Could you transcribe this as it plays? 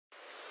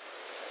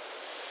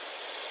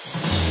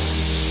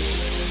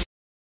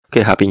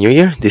Okay, Happy New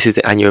Year. This is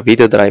the annual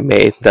video that I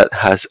made that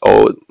has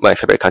all my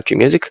favorite country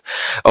music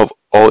of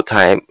all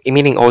time.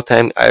 Meaning all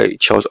time, I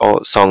chose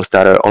all songs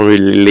that are only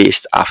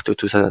released after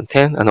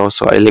 2010, and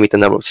also I limit the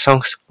number of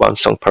songs, one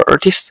song per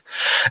artist.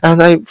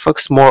 And I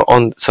focus more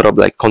on sort of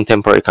like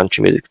contemporary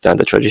country music than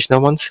the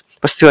traditional ones.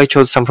 But still, I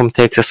chose some from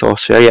Texas,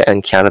 Australia,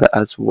 and Canada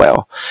as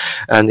well.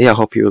 And yeah, I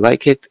hope you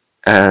like it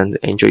and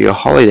enjoy your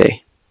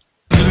holiday.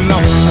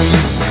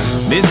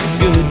 Missed a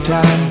good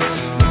time,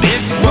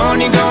 missed the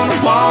one you're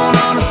gonna want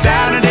on a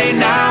Saturday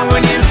night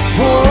when you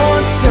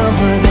want some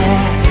of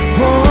that,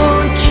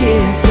 one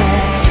kiss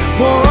that,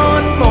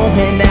 one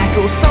moment that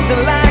goes something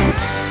like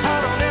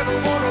I don't ever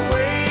wanna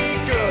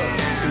wake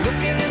up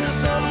looking into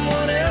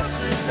someone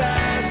else's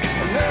eyes.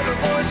 Another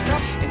voice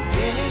comes and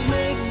pennies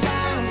make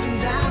dimes and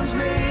dimes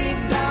make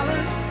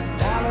dollars,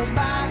 dollars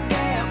buy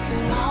gas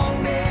and all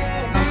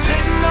that. I'm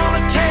sitting on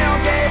a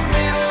tailgate,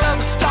 middle of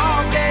a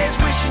stargaze,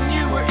 wishing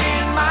you were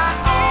in my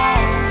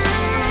arms.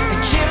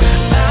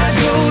 I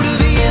go to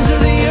the ends of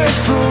the earth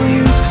for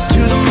you,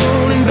 to the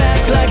moon and back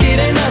like it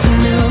ain't nothing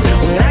new.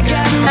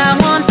 When I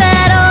want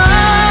that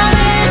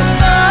orange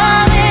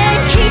falling,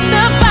 keep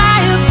the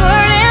fire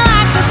burning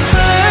like the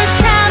first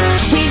time.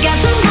 We got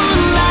the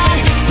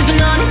moonlight, sipping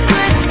on a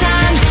good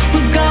time.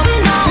 We're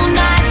going all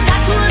night,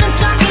 that's what I'm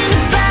talking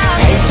about.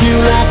 Hate you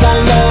like I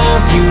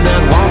love you,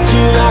 not want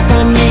you like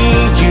I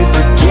need you,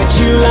 forget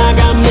you like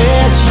I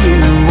miss you.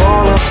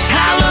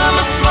 I love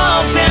a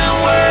small town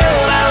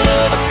world, I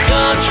love a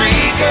country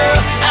girl,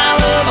 I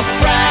love a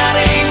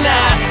Friday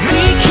night.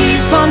 We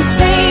keep on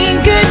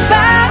saying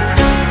goodbye,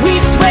 we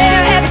swear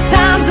every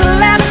time's the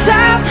last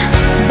time,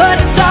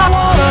 but it's all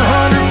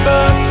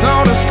 $100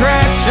 on a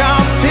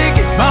scratch-off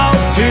ticket, bought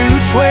 2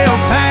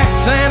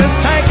 12-packs and a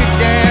tank of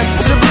gas.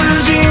 The blue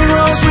jean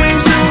roll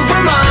swings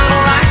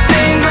supermodel, like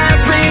stained glass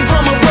made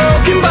from a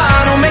broken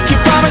bottle, make you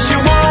promise you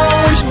won't.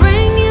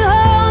 Bring you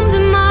home to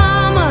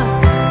mama,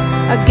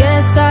 I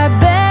guess I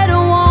better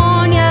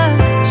warn ya.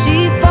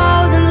 She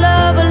falls in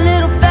love a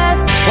little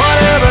fast.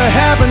 Whatever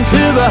happened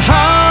to the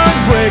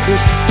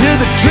heartbreakers, to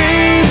the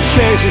dream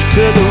chasers,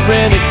 to the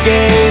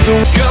renegades?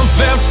 Got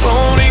that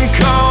phone and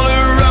call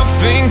her up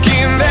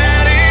thinking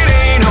that it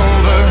ain't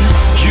over.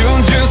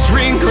 You'll just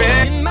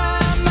regret. In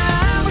my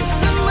mind, we're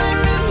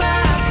somewhere in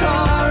my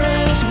car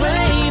and it's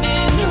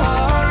raining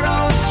hard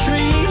on the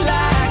street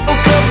light.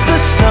 Woke up the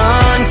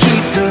sun,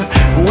 keep the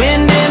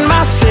wind in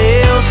my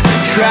sails,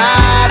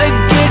 try to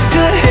get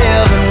to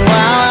heaven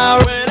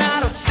while I ran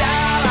out of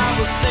style. I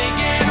was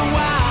thinking,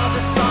 wow,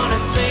 the sun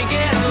is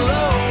sinking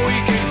low, we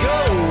could go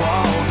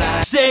all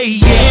night. Say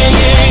yeah,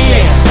 yeah,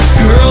 yeah,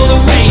 girl,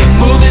 the way you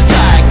move is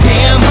like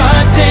damn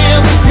hot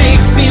damn,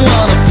 makes me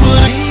wanna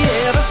put if he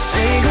ever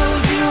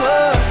singles you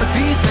up, if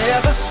he's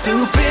ever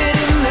stupid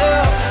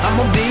enough,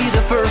 I'ma be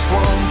the first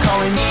one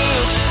calling you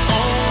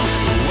on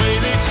the way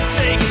that you're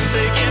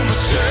taking my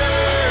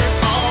shirt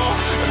off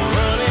and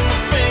running my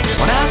fingers.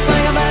 When I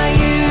think about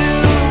you,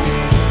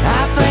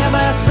 I think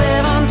about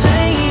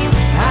 17,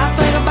 I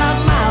think about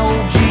my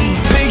OG.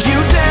 Take you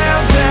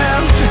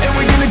downtown and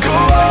we're gonna go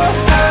all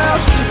out,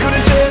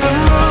 gonna tear the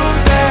moon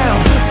down.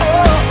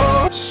 Oh,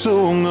 oh.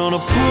 So I'm gonna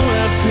pull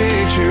out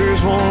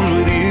pictures, ones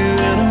with you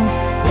and them,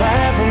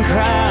 laugh and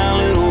cry a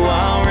little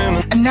while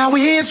reminiscing. And now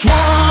it's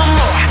one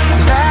more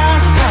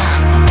last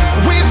time,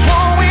 we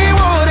swore we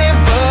wouldn't,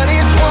 but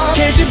it's one.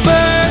 Can't you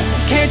buzz,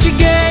 can't you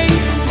gay,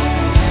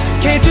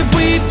 can't you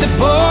beat the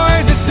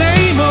boys, the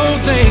same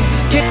old thing?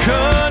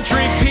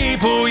 Country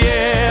people,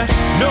 yeah,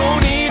 no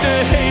need to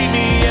hate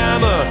me,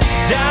 I'm a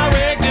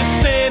direct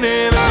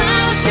descendant. I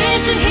was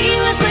wishing he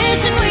was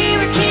wishing we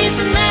were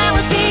kissing. I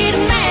was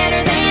getting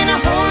madder than a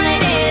hornet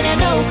in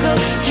an oak oak.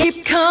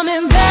 Keep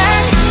coming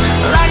back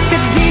like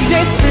a DJ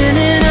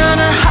spinning on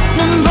a hot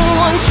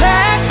 #1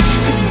 track.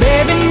 'Cause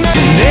baby,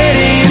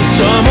 Eddie in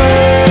summer,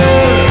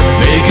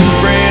 making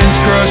friends,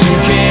 crushing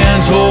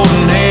cans,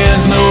 holding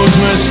hands, knows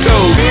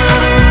Muskogee.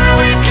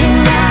 we can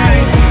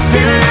ride,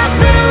 standing up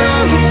in a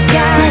lonely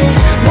sky.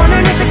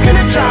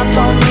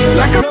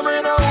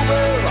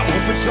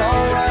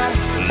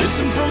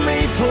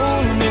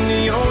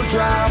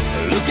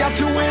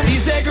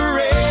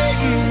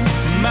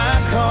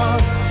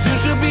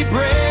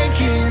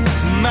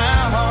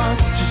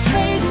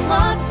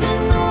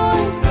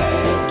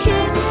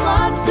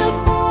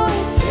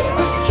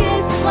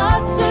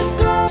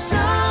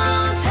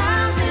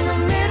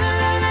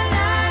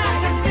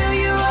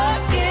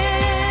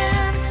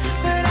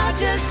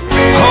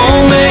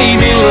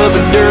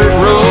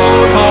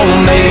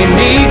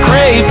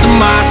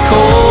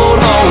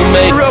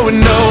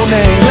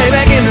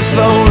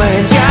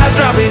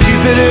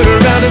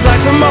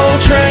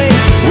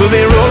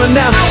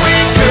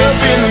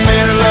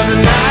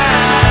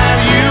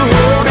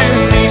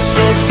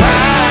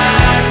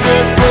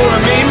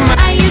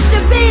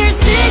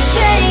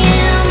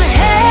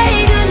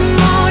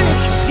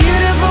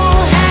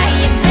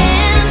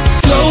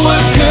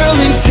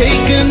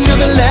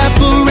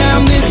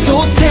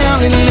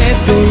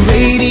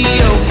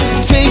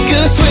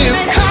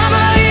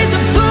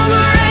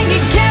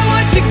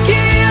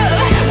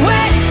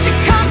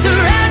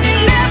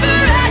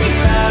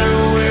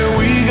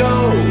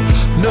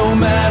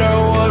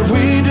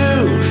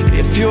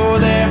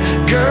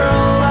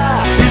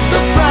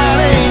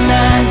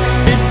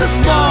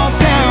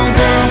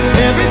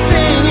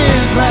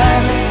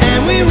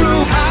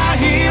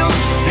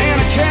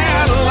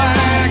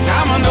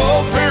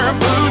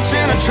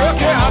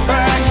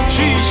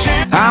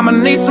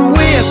 me some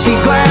whiskey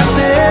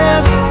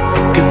glasses,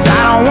 'cause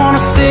I don't wanna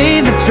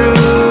say the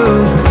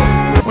truth.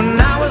 When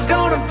I was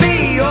gonna be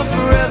your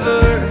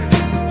forever,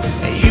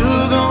 and you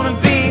were gonna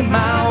be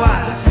my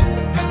wife,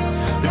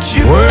 but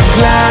you work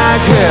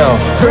like hell,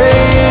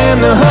 pray in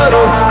the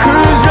huddle,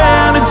 cruise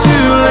round a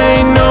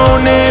two-lane,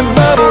 no-name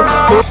bubble.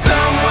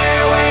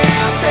 Somewhere way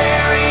out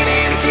there in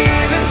any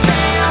given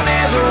town,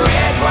 there's a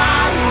red,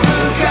 white, and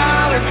blue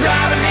collar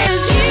driving in.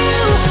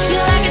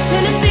 You're like a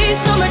Tennessee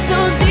summer,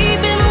 toes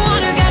deep in the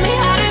water, got me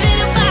hotter than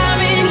a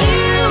fire in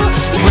you.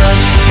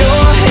 Brush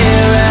your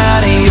hair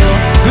out of your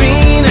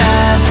green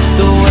eyes,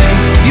 the way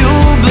you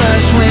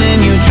blush when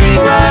you drink.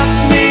 Rock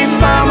me,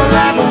 mama,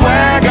 like a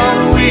wagon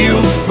wheel.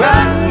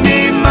 Rock me,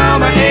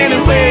 mama, any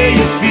way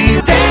you feel.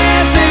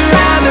 Dancing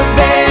around the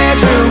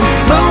bedroom,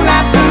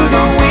 moonlight through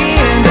the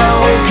window,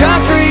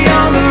 country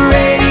on the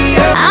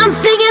radio. I'm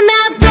thinking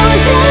about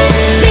those days,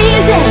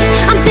 these days.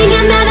 I'm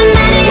thinking about the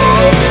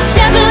 98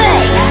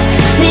 Chevrolet.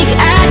 Think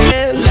I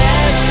did.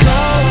 Last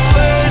call,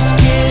 first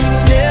kiss,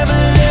 never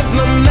left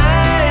my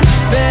mind.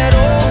 That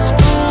old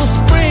school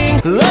spring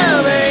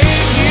love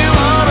ain't you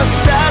on a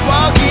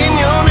sidewalk in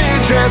your new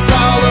dress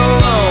all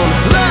alone.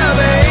 Love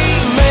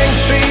ain't main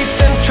streets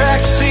and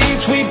track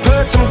seats. We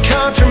put some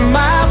country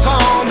miles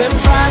on them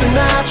Friday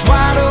nights,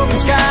 wide open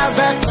skies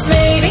back to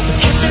Maybe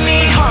kissing me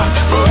hard,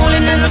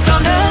 rolling in the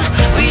thunder.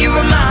 Will you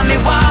remind me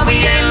why we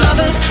ain't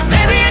lovers?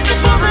 Maybe it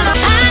just wasn't a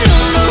I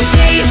know those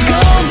days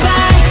go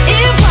by.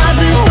 It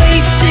wasn't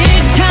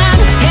wasted time.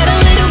 Had a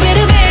little bit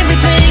of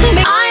everything.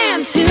 I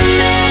am too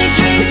many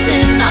drinks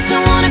and not to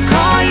wanna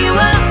call you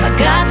up. I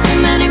got too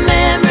many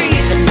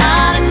memories, but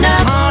not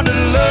enough. hard to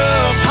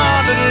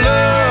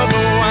love,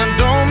 oh, I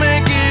don't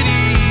make it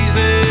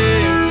easy.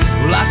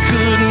 Well, I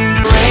couldn't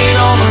do rain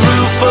on the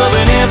roof of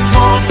an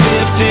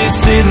F-150,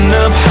 sitting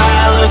up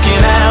high,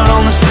 looking out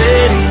on the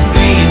city.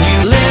 Me and you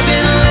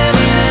living,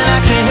 and I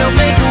can't help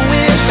make a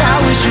wish. I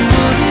wish you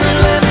wouldn't have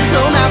left,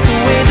 no, not the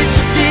way that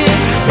you did.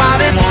 Why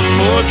that one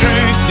more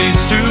drink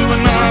leads to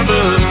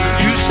another.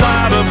 You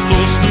slide up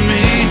close to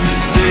me,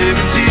 tear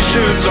your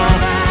t-shirts off.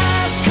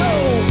 Ice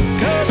cold,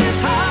 'cause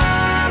it's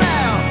hot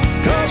out,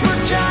 'cause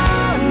we're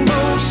jumbo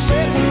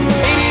sitting.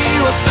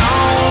 Radio a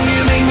song,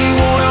 you make me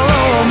wanna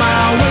roll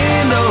my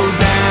windows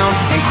down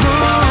and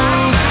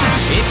cruise.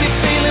 If you're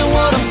feeling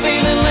what I'm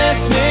feeling,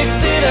 let's mix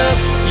it up.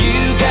 You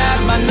got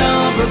my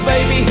number,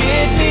 baby,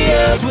 hit me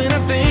up. When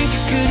I think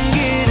it couldn't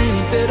get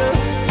any better,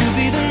 to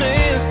be the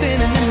man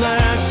standing in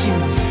my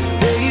shoes.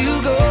 There you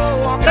go.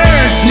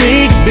 Birds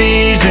need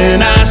bees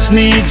and ice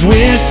needs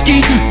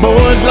whiskey.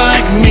 Boys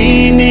like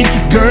me need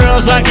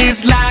girls like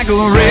it's like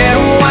a red